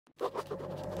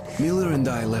Miller and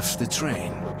I left the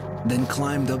train, then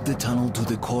climbed up the tunnel to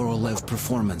the Korolev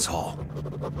Performance Hall.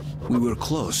 We were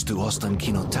close to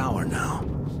Ostankino Tower now.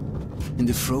 In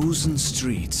the frozen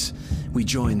streets, we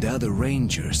joined the other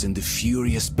rangers in the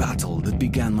furious battle that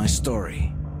began my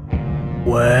story.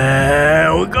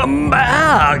 Welcome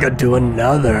back to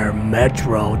another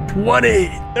Metro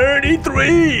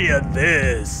 2033.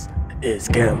 This is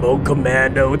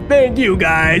CamboCommando. Thank you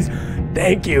guys.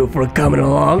 Thank you for coming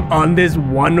along on this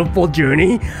wonderful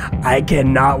journey. I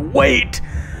cannot wait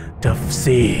to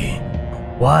see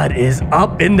what is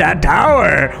up in that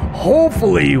tower.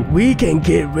 Hopefully we can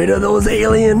get rid of those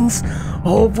aliens.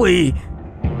 Hopefully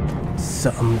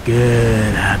something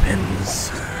good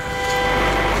happens.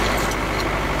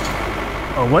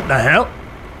 Oh, what the hell?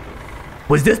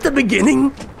 Was this the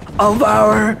beginning of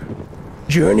our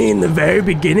journey in the very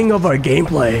beginning of our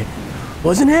gameplay?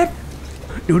 Wasn't it?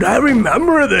 Dude, I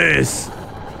remember this.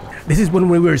 This is when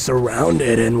we were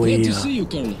surrounded and we Glad to see you,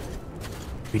 Colonel.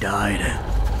 We died.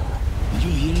 Did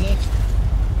you hear that?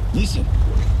 Listen.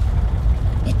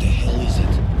 What the hell is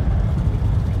it?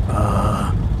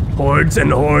 Hordes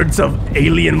and hordes of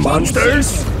alien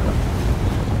monsters?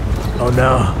 Oh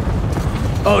no.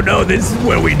 Oh no, this is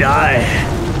where we die.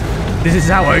 This is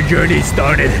how our journey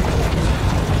started.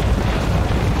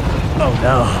 Oh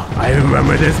no, I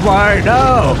remember this part.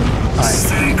 No!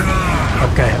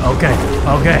 Okay.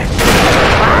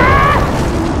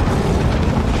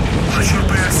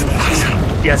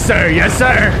 Yes sir, yes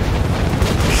sir!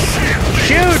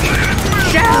 Shoot!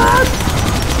 Shoot!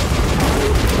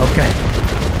 Okay.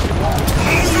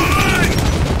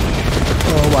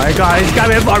 Oh my god, he's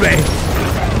coming for me!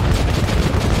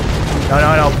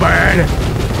 No, burn!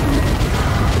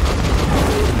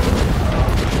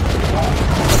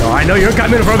 No, I know you're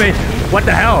coming for me! What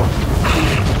the hell?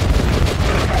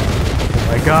 Oh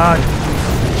my god.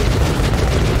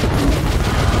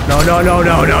 No,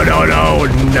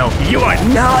 you are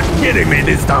not getting me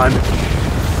this time!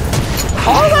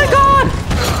 Oh my god!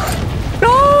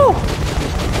 No!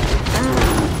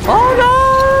 Oh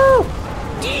no!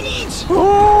 Damn it!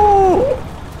 Oh!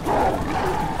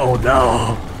 Oh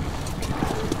no!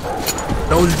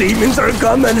 Those demons are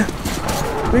coming!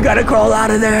 We gotta crawl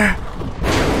out of there!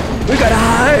 We gotta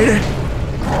hide!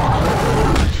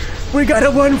 We gotta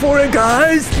run for it,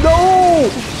 guys! No!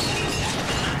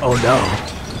 Oh no.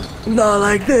 Not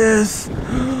like this!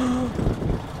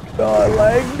 Not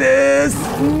like this!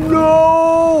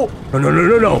 No!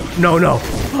 No!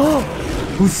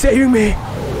 Who's saving me?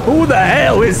 Who the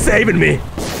hell is saving me?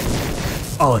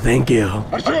 Oh, thank you.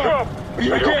 Artyom, are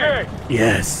you okay?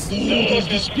 Yes. The horde has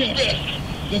dispersed.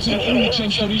 That's our only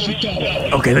chance to reach the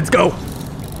tower. Okay, let's go.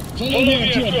 Follow me,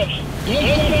 Artyom. Don't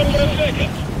come out for a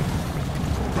second.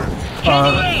 From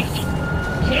the left!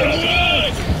 From the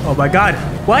right! Oh my god.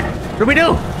 What? What do we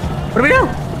do? What do we do?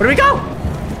 Where do we go?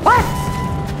 What?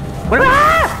 Where do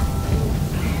I...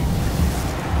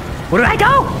 Where do I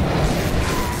go?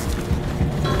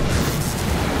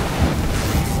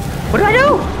 What do I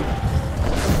do?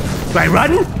 Do I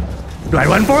run? Do I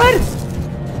run for it?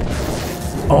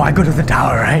 Oh, I go to the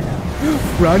tower, right?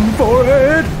 Run for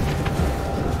it!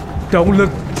 Don't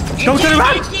look... Don't turn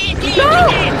around!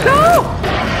 No!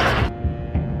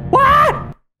 What?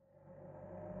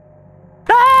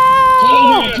 No! Follow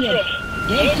me, Artyom.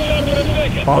 Don't come out for a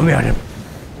second. Follow me on him.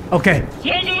 Okay.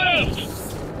 From the left!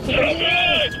 From the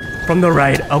right! From the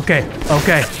right. Okay.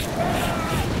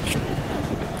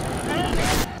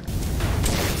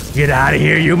 Get out of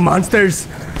here, you monsters.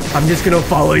 I'm just gonna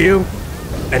follow you.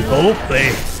 And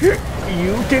hopefully, you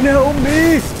can help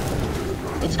me.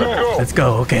 Let's go. Let's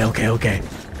go. Okay.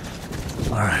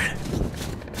 Alright.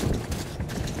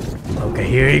 Okay,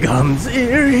 here he comes.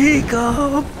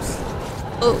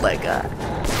 Oh my god.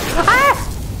 Ah!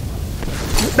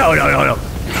 No.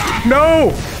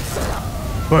 No!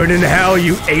 Burn in hell,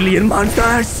 you alien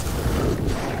monsters!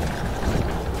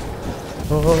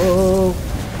 Oh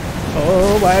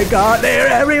my god, they're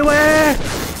everywhere!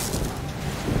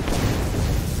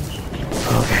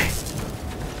 Okay.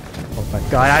 Oh my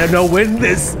god, I don't know when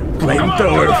this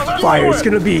flamethrower fire is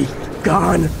gonna be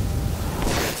gone.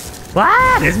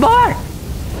 Ah, there's more!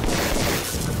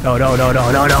 No!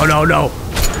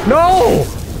 No!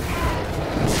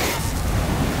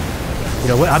 You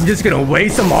know what? I'm just gonna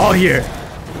waste them all here.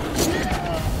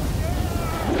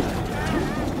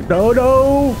 No!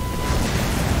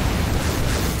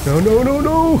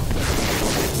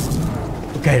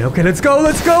 Okay, let's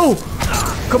go!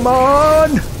 Come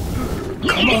on!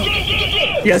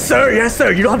 Yes, sir!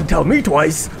 You don't have to tell me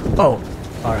twice. Oh,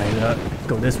 alright,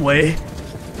 go this way.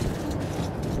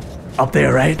 Up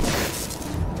there, right?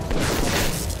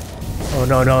 Oh,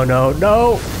 no, no, no,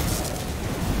 no!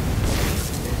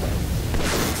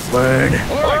 Burn.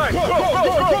 Alright,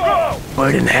 go!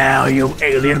 Burn in hell, you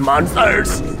alien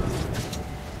monsters!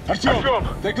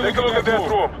 Artyom, take a look at that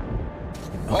room.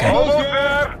 Okay. Almost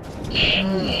there!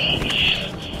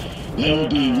 That would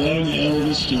be one hell of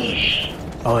a story.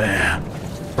 Oh yeah.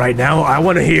 Right now, I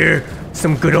want to hear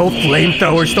some good old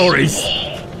flamethrower stories.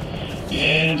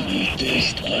 And we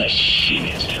taste like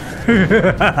shit.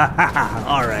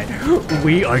 Alright.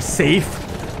 We are safe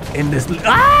in this...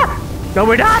 Ah! No,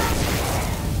 we're not!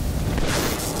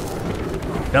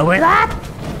 No, we're not!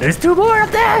 There's 2 more up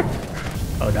there!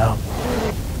 Oh no.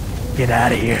 Get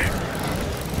out of here.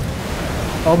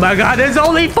 Oh my god, there's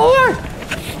only 4!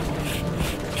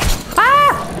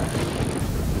 Ah!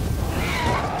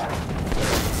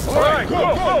 Alright, go!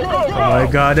 Oh my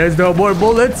god, there's no more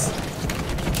bullets.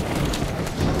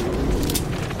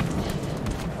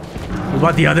 What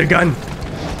about the other gun?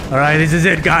 Alright, this is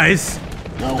it, guys.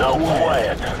 Now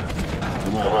quiet.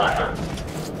 Come on.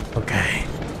 Okay.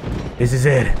 This is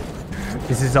it.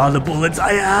 This is all the bullets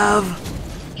I have.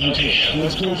 Okay,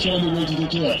 let's go find the way to the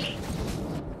top.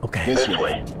 Okay. This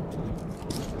way.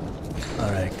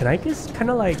 Alright, can I just kind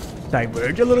of like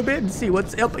diverge a little bit and see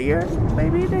what's up here?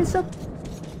 Maybe there's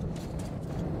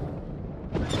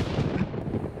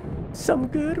some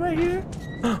good right here.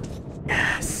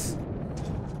 Yes.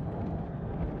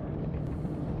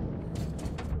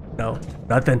 No,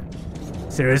 nothing.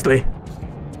 Seriously.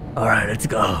 Alright, let's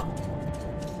go.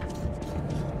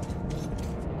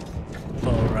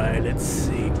 Alright, let's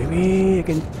see. Maybe I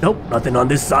can... Nope, nothing on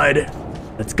this side.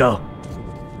 Let's go.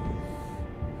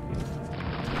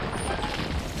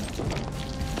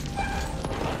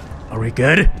 Are we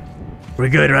good? We're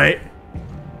good, right?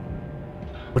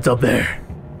 What's up there?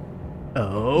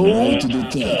 Oh. Right to the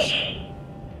top.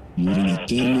 You're an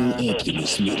eternal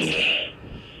optimist, Miller.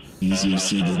 Easier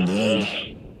said than done.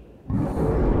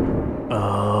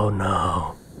 Oh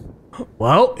no.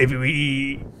 Well, if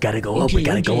we gotta go up, we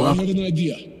gotta go up. I have an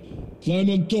idea. Climb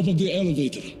on top of the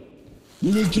elevator.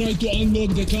 We will try to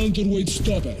unlock the counterweight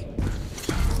stopper.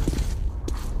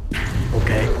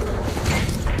 Okay.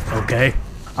 Okay.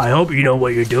 I hope you know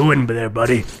what you're doing there,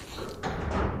 buddy.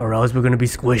 Or else we're gonna be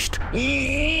squished.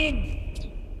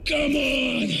 Come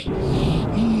on!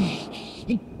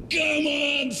 Come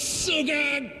on,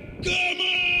 sugar! Come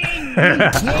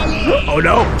on! Oh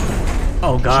no!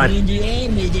 Oh god. In the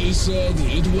army, they said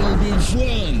it will be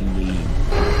fun.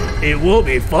 It will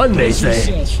be fun, they say.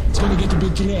 Yourself. It's gonna get a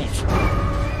bit rough.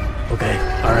 Okay,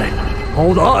 alright.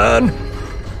 Hold on!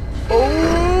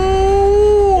 Oh!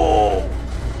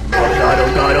 Oh god,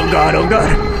 oh god, oh god, oh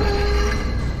god!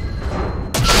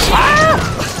 Ah!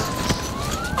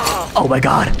 Oh my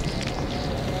god!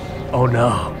 Oh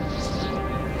no.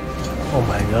 Oh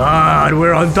my god,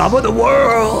 we're on top of the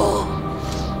world!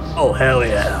 Oh hell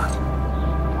yeah.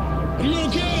 Are you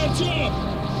okay, Artyom?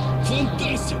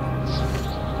 Fantastic.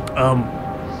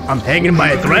 I'm hanging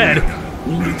by a thread.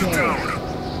 We'll be down.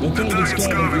 The target's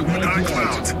covered with night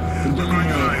light. We're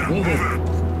going over.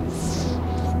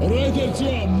 Alright,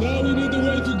 Artyom, now we need a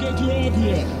way to get you up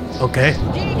here. Okay.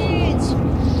 Get it!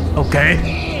 Okay.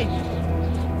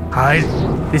 Hide.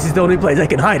 This is the only place I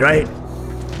can hide, right?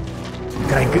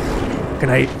 Can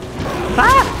I?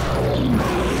 Ah!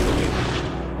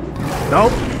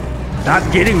 Nope.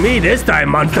 Not getting me this time,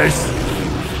 monsters.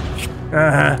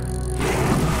 Uh-huh.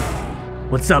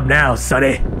 What's up now,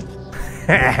 sonny?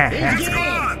 It's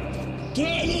gone!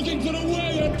 Try looking for a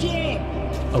way, Artyom!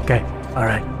 Okay.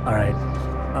 Alright. Alright.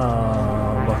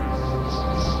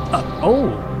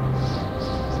 Oh.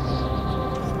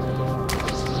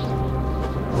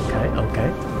 Okay. Okay.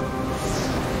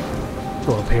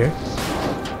 Go up here.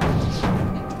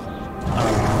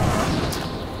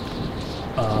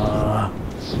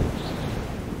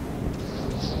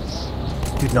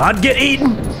 Do not get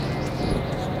eaten.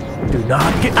 Do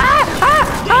not get. Ah! Ah!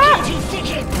 Ah!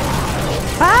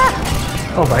 Ah!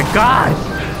 Oh my god!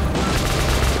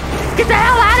 Get the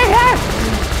hell out of here!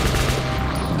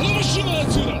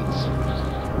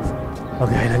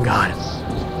 Okay, thank God.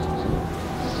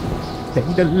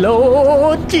 Thank the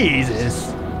Lord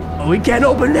Jesus. Oh, we can't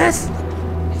open this?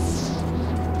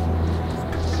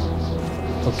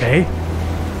 Okay.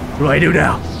 What do I do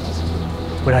now?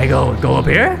 Where do I go? Go up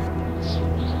here?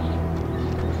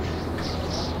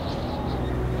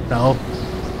 No.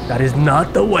 That is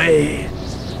not the way.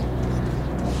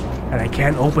 And I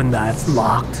can't open that. It's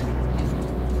locked.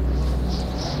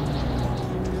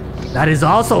 That is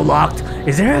also locked.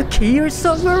 Is there a key or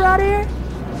something around here?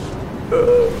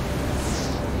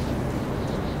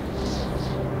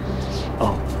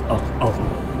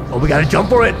 Oh, we gotta jump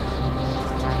for it.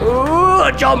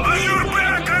 Jump! You're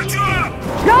back, Артём!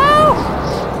 No!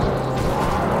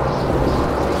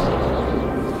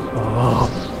 Oh.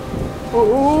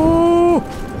 Oh.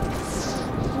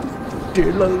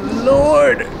 Dear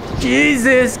Lord.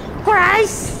 Jesus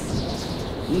Christ.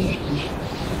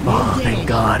 Oh, thank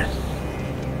God.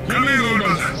 Come in,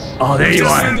 Orban. Oh, there you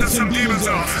Just are. sending some demons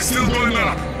off. Still going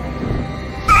up.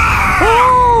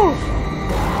 Oh!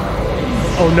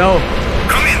 Oh no.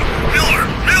 Come in. Miller!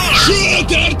 Miller! Shoot,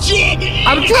 Артём!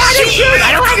 I'm trying to shoot!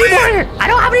 I don't have any more! I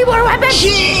don't have any more weapons!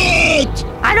 Shoot!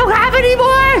 I don't have any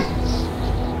more!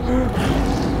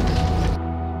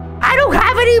 I don't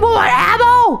have any more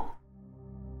ammo!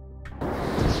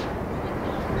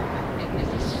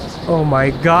 Oh my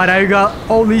God, I got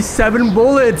only 7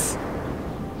 bullets!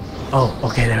 Oh,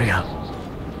 okay, there we go.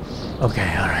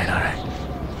 Okay, alright.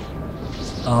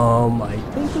 I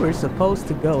think we're supposed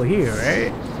to go here,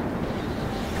 right?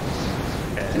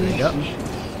 There we go.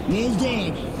 Moved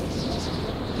on.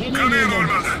 Come in,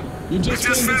 Orban. You Just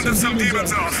sending some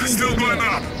demons off. Still going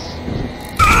up.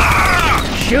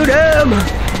 Shoot him!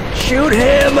 Shoot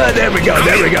him! There we go,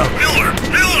 there we go. Miller!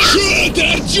 Miller! Shoot,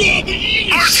 Артём!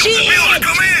 Артём! Miller,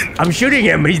 come in! I'm shooting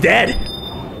him, he's dead.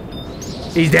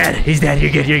 He's dead,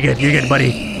 you're good,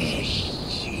 buddy.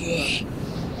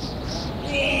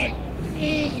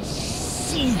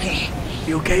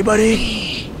 You okay,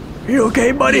 buddy? You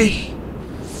okay, buddy?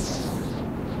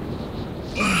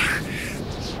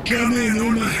 Come in,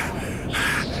 Orban.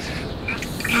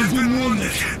 I've been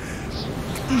wounded.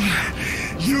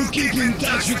 You keep in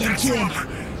touch with Артёm.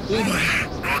 Over.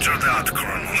 Roger that,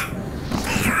 Colonel.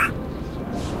 Over.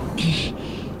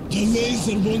 The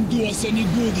laser won't do us any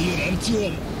good here,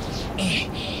 Артём.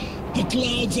 The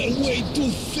clouds are way too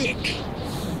thick.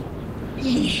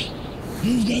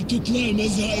 You've got to climb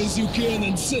as high as you can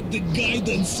and set the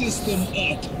guidance system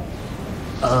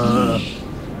up.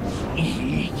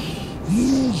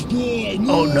 Move, boy, move.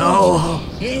 Oh no.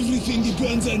 Everything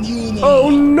depends on you now. Oh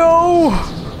no.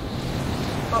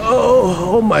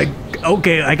 Oh my.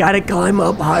 Okay, I gotta climb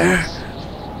up higher.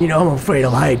 You know, I'm afraid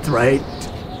of heights, right?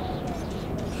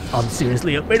 I'm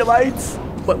seriously afraid of heights.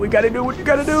 But we gotta do what you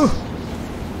gotta do.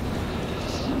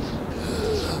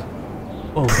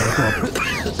 Oh, we gotta go up.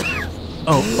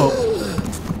 Oh.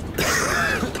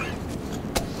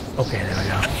 Okay, there we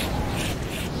go.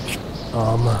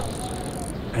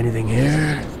 Anything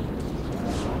here?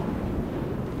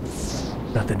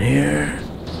 Nothing here.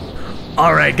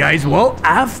 Alright guys, well,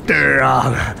 after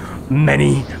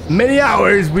many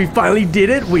hours, we finally did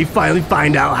it. We finally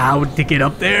find out how to get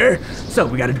up there. So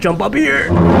we gotta jump up here.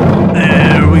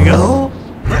 There we go.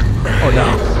 Oh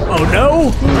no. Oh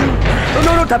no.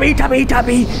 No,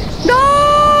 Tubby. No!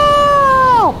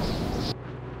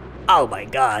 Oh my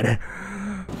God.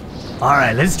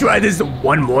 Alright, let's try this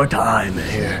one more time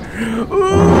here.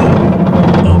 Ooh.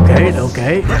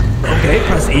 Okay.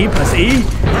 Press E.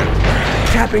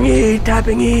 Tapping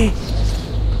E.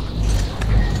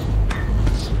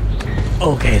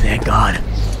 Okay, thank God.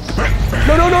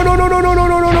 No.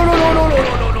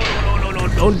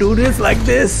 Don't do this like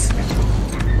this.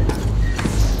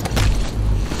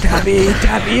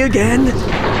 Tappy again.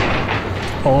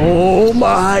 Oh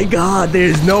my God,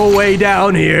 there's no way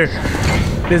down here.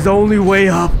 There's only way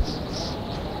up.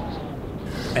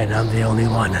 And I'm the only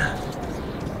one.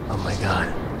 Oh my God.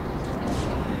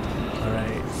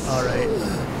 Alright.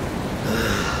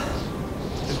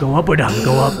 Go up or down?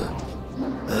 Go up.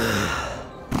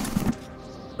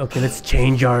 Okay, let's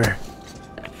change our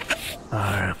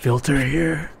filter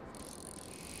here.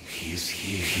 He's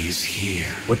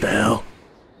here. What the hell?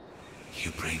 He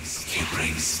brings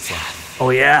death.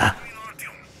 Oh yeah.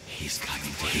 He's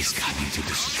coming to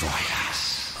destroy us.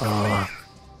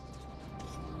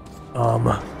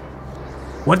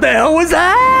 What the hell was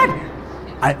that?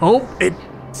 I hope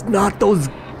it's not those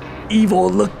evil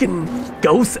looking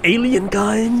ghost alien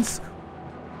kinds.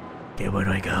 Okay, where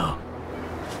do I go?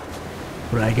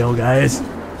 Guys?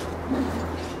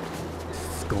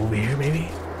 Let's go over here, maybe?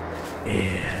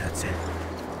 Yeah, that's it.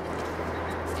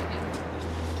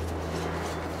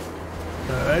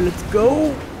 Alright, let's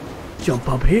go. Jump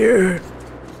up here.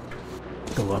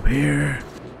 Go up here.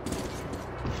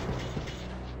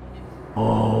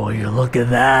 Oh, you look at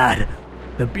that.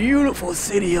 The beautiful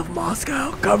city of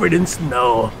Moscow covered in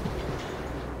snow.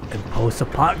 And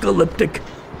post-apocalyptic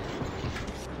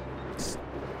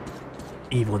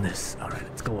evilness. Alright,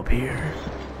 let's go up here.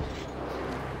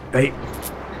 Hey.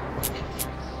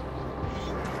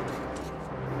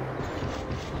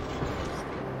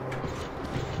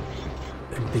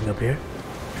 Anything up here?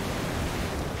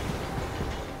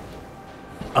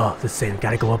 Oh, the same.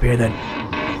 Gotta go up here then.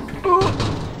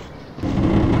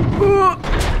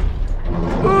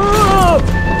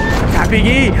 tapping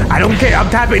E. I don't care. I'm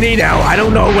tapping E now. I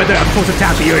don't know whether I'm supposed to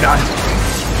tap E or not.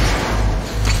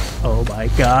 Oh my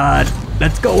god.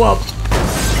 Let's go up.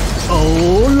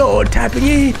 Oh lord, tapping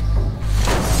E.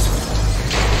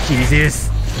 Jesus.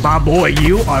 My boy,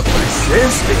 you are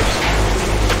persistent.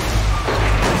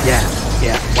 Yeah.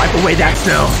 Wipe away that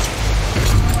snow.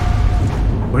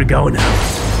 We're going now.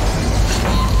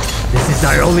 This is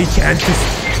our only chance to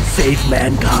save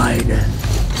mankind.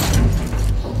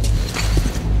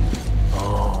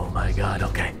 Oh my god,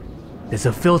 okay. There's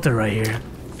a filter right here.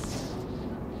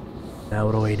 Now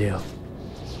what do we do?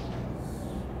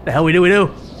 The hell we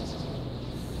do?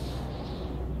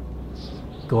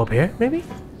 Go up here, maybe?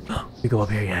 We go up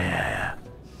here, yeah.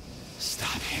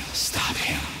 Stop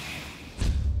him.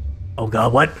 Oh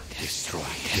god, what? Destroy.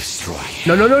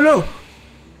 No.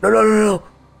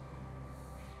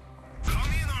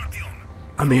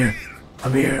 I'm here.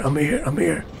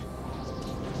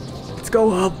 Let's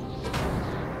go up.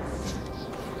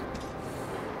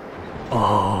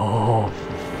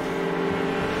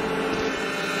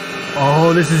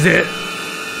 Oh, this is it.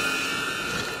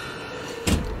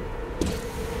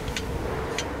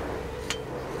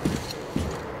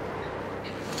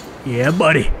 Yeah,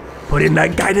 buddy. Put in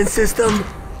that guidance system.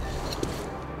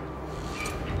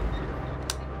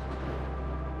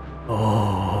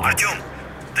 Artyom,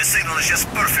 this signal is just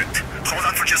perfect. Hold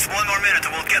on for just 1 more minute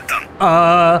and we'll get them.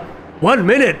 1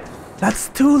 minute? That's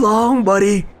too long,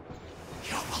 buddy.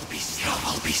 You will be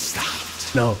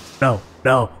stopped. No.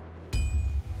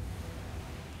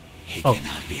 He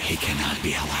cannot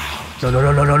be allowed.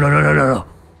 No.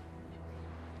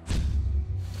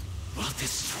 We'll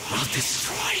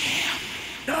destroy him.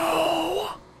 No.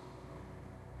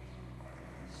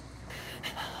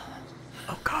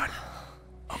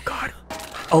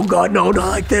 Oh god, no, not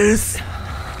like this.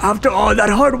 After all that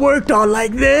hard work, not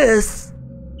like this.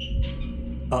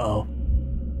 Uh-oh.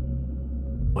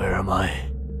 Where am I?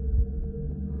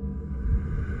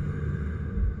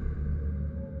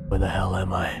 Where the hell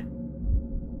am I?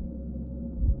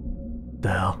 The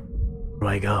hell? Where do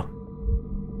I go?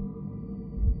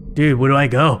 Dude, where do I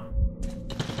go?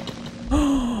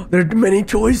 There are many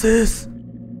choices.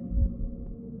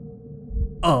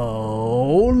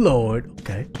 Oh lord.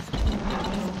 Okay.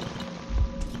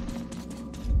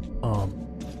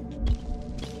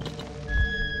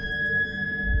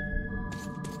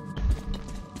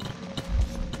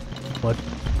 What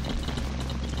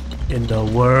in the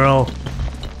world?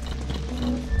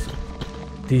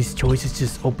 These choices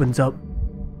just opens up.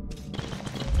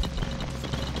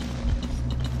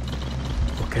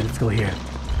 Okay, let's go here.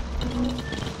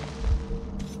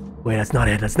 Wait, that's not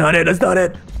it.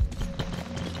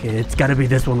 Okay, it's gotta be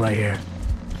this one right here.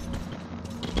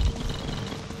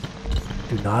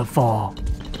 Do not fall.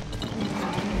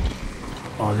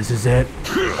 Oh, this is it.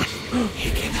 He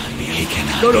cannot be.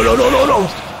 No.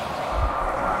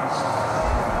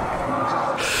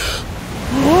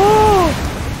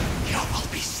 You will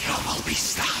be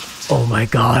stopped. Oh my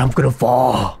god, I'm gonna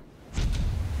fall.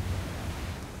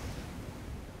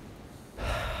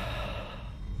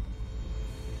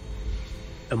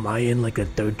 Am I in like a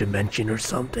third dimension or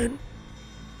something?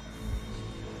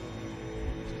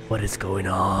 What is going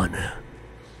on?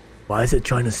 Why is it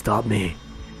trying to stop me?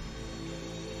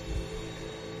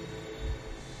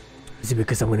 Is it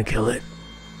because I'm gonna kill it?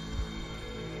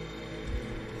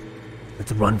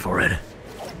 Let's run for it.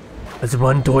 Let's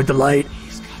run toward the light.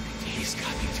 He's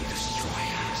coming to destroy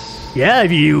us. Yeah,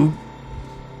 if you...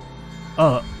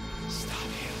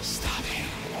 Stop him.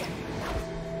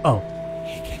 Oh.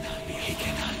 He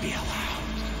cannot be allowed.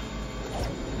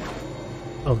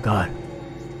 Oh god.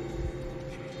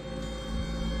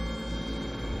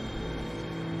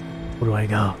 Where do I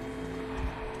go?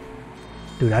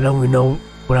 Dude, I don't even know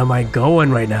where am I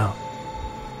going right now.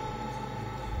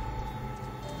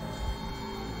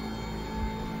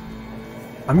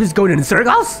 I'm just going in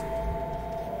circles?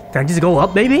 Can I just go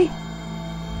up, maybe?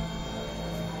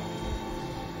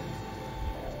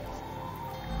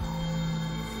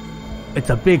 It's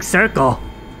a big circle.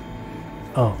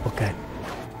 Oh, okay.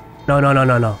 No.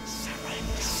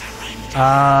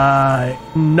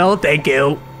 No thank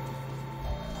you.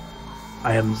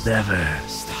 I am never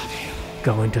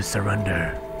going to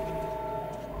surrender.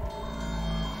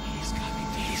 He's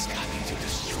coming to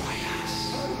destroy us.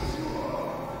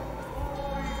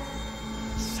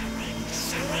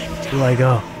 Surrender. Where do I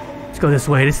go? Let's go this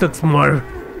way. This looks more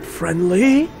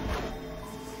friendly.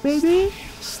 Maybe?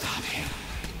 Stop him.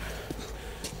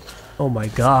 Oh my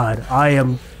god. I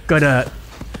am gonna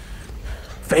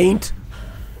faint.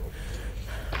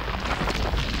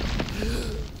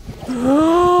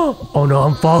 Oh no,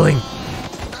 I'm falling.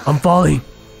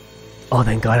 Oh,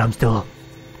 thank God, I'm still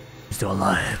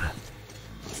alive.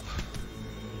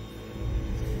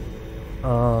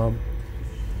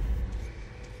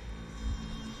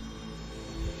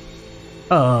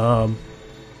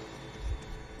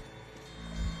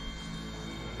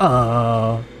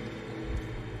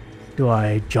 Do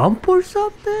I jump or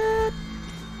something?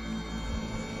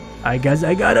 I guess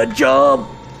I gotta jump.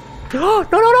 No,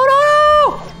 no, no, no,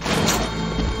 no!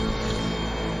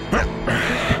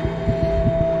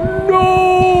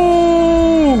 No!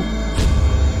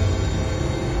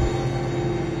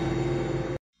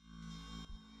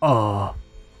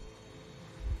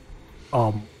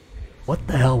 What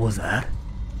the hell was that?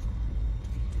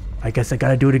 I guess I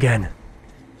gotta do it again.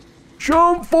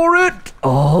 Jump for it!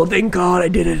 Oh, thank God I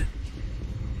did it.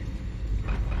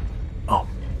 Oh.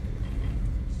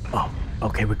 Oh,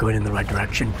 okay, we're going in the right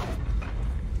direction.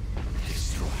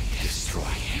 Destroy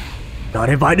him. Not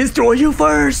if I destroy you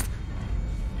first!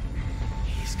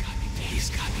 He's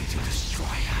coming to destroy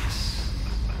us.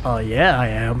 Oh, yeah, I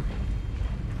am.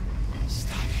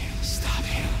 Stop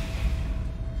him.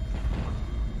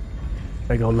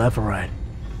 I go left or right?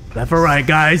 Left or right,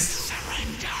 guys?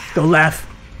 Surrender. Go left.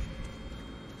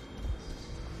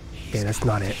 Okay, that's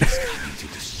not it. He's coming to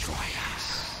destroy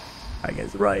us. I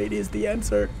guess right is the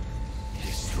answer.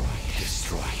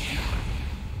 Destroy him.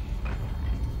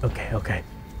 Okay.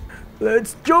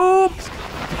 Let's jump!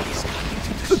 He's coming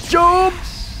to Let's jump!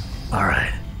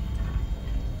 Alright.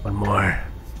 One more.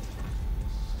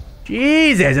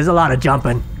 Jesus, there's a lot of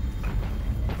jumping.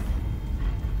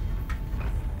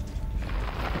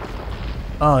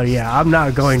 Oh yeah, I'm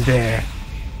not going there.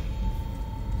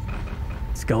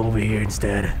 Let's go over here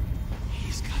instead.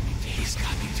 He's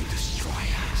coming to destroy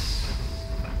us.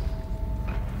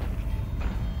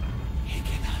 He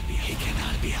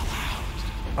cannot be allowed.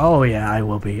 Oh yeah, I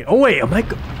will be. Oh wait, am I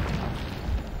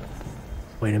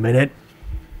Wait a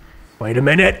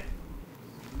minute.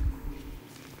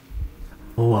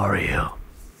 Who are you?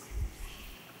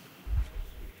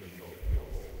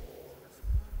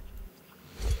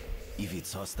 If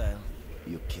it's hostile,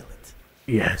 you kill it.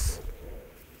 Yes.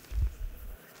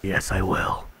 Yes, I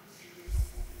will.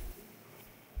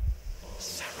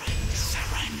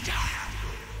 Surrender.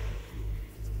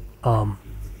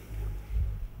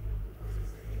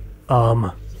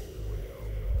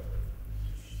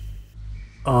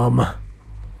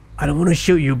 I don't want to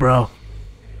shoot you, bro.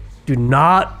 Do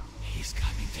not. He's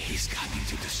coming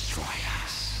to destroy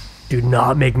us. Do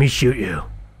not make me shoot you.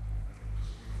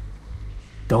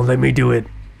 Don't let me do it.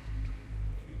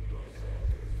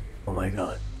 Oh my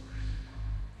God.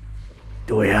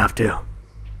 Do I have to?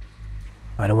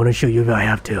 I don't want to shoot you if I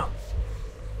have to.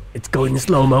 It's going in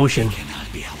slow motion.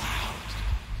 Cannot be allowed.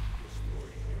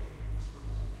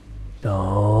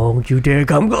 Don't you dare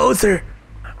come closer.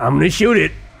 I'm gonna shoot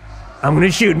it. I'm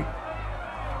gonna shoot.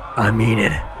 I mean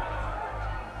it.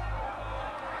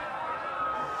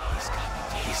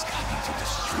 He's coming to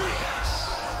destroy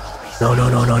us. No.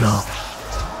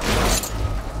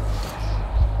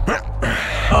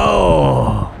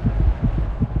 Oh.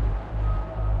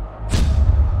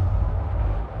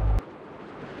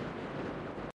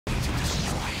 To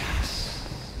destroy us.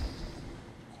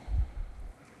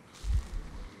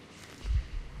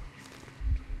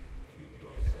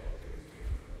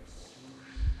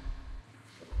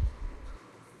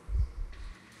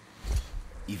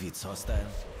 If it's hostile,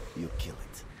 you kill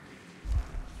it.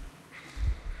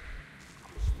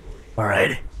 All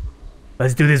right.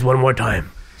 Let's do this one more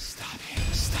time. Stop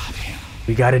him.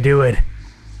 We gotta do it.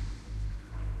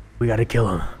 We gotta kill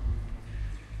him.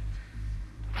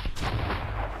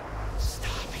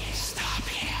 Stop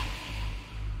him.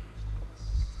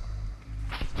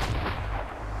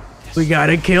 We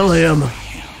gotta kill him.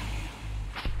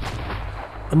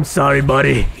 I'm sorry,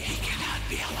 buddy. He cannot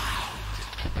be allowed.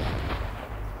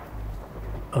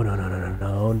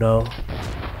 Oh, no.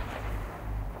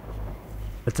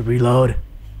 Let's reload.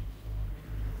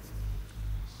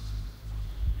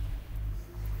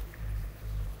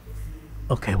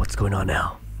 Okay, what's going on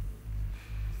now?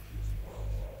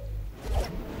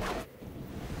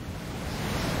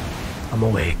 I'm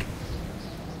awake.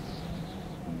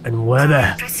 And where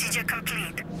the... Procedure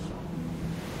complete.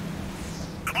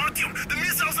 Artyom, the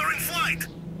missiles are in flight!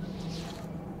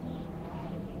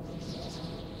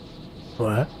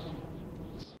 What?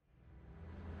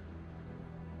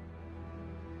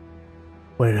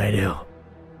 What did I do?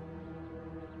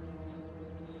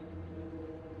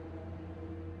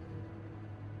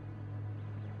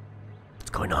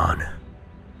 What's going on?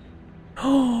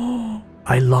 Oh,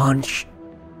 I launched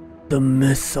the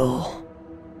missile.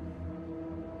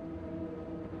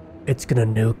 It's gonna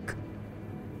nuke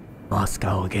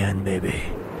Moscow again, baby.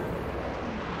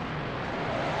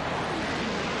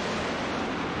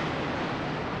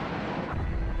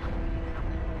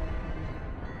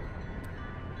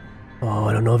 Oh,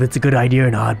 I don't know if it's a good idea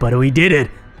or not, but we did it.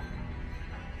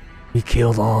 We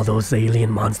killed all those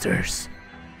alien monsters.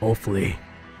 Hopefully,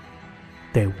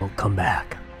 they will come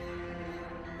back.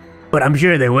 But I'm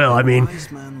sure they will, I mean... A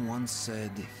wise man once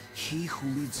said, "He who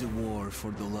leads a war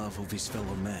for the love of his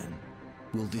fellow men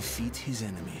will defeat his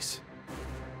enemies."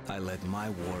 I led my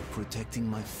war protecting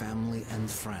my family and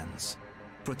friends,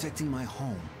 protecting my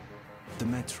home, the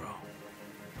metro.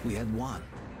 We had won.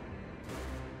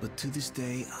 But to this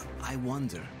day, I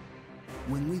wonder,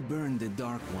 when we burned the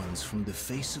Dark Ones from the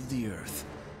face of the earth,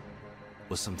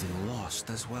 was something lost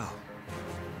as well?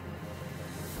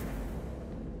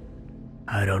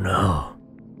 I don't know.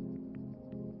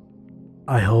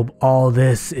 I hope all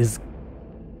this is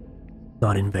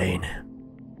not in vain.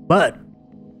 But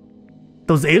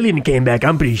those aliens came back,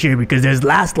 I'm pretty sure, because there's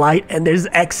Last Light and there's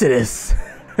Exodus.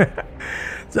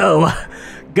 So,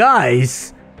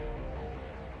 guys,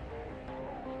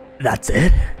 that's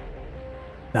it.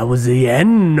 That was the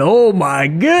end. Oh my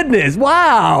goodness,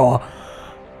 wow.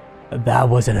 That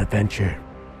was an adventure.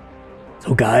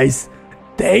 So guys,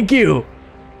 thank you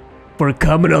for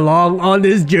coming along on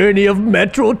this journey of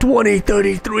Metro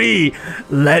 2033.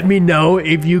 Let me know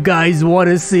if you guys want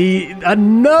to see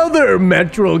another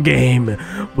Metro game,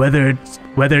 whether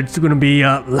it's going to be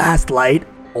Last Light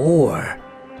or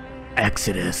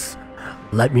Exodus.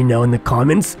 Let me know in the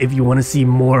comments if you want to see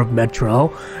more of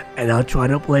Metro, and I'll try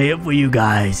to play it for you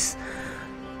guys.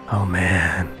 Oh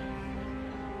man,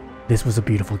 this was a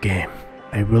beautiful game.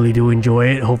 I really do enjoy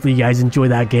it. Hopefully you guys enjoy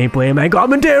that gameplay and my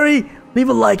commentary. Leave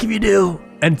a like if you do.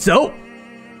 And so,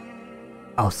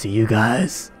 I'll see you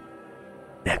guys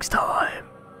next time.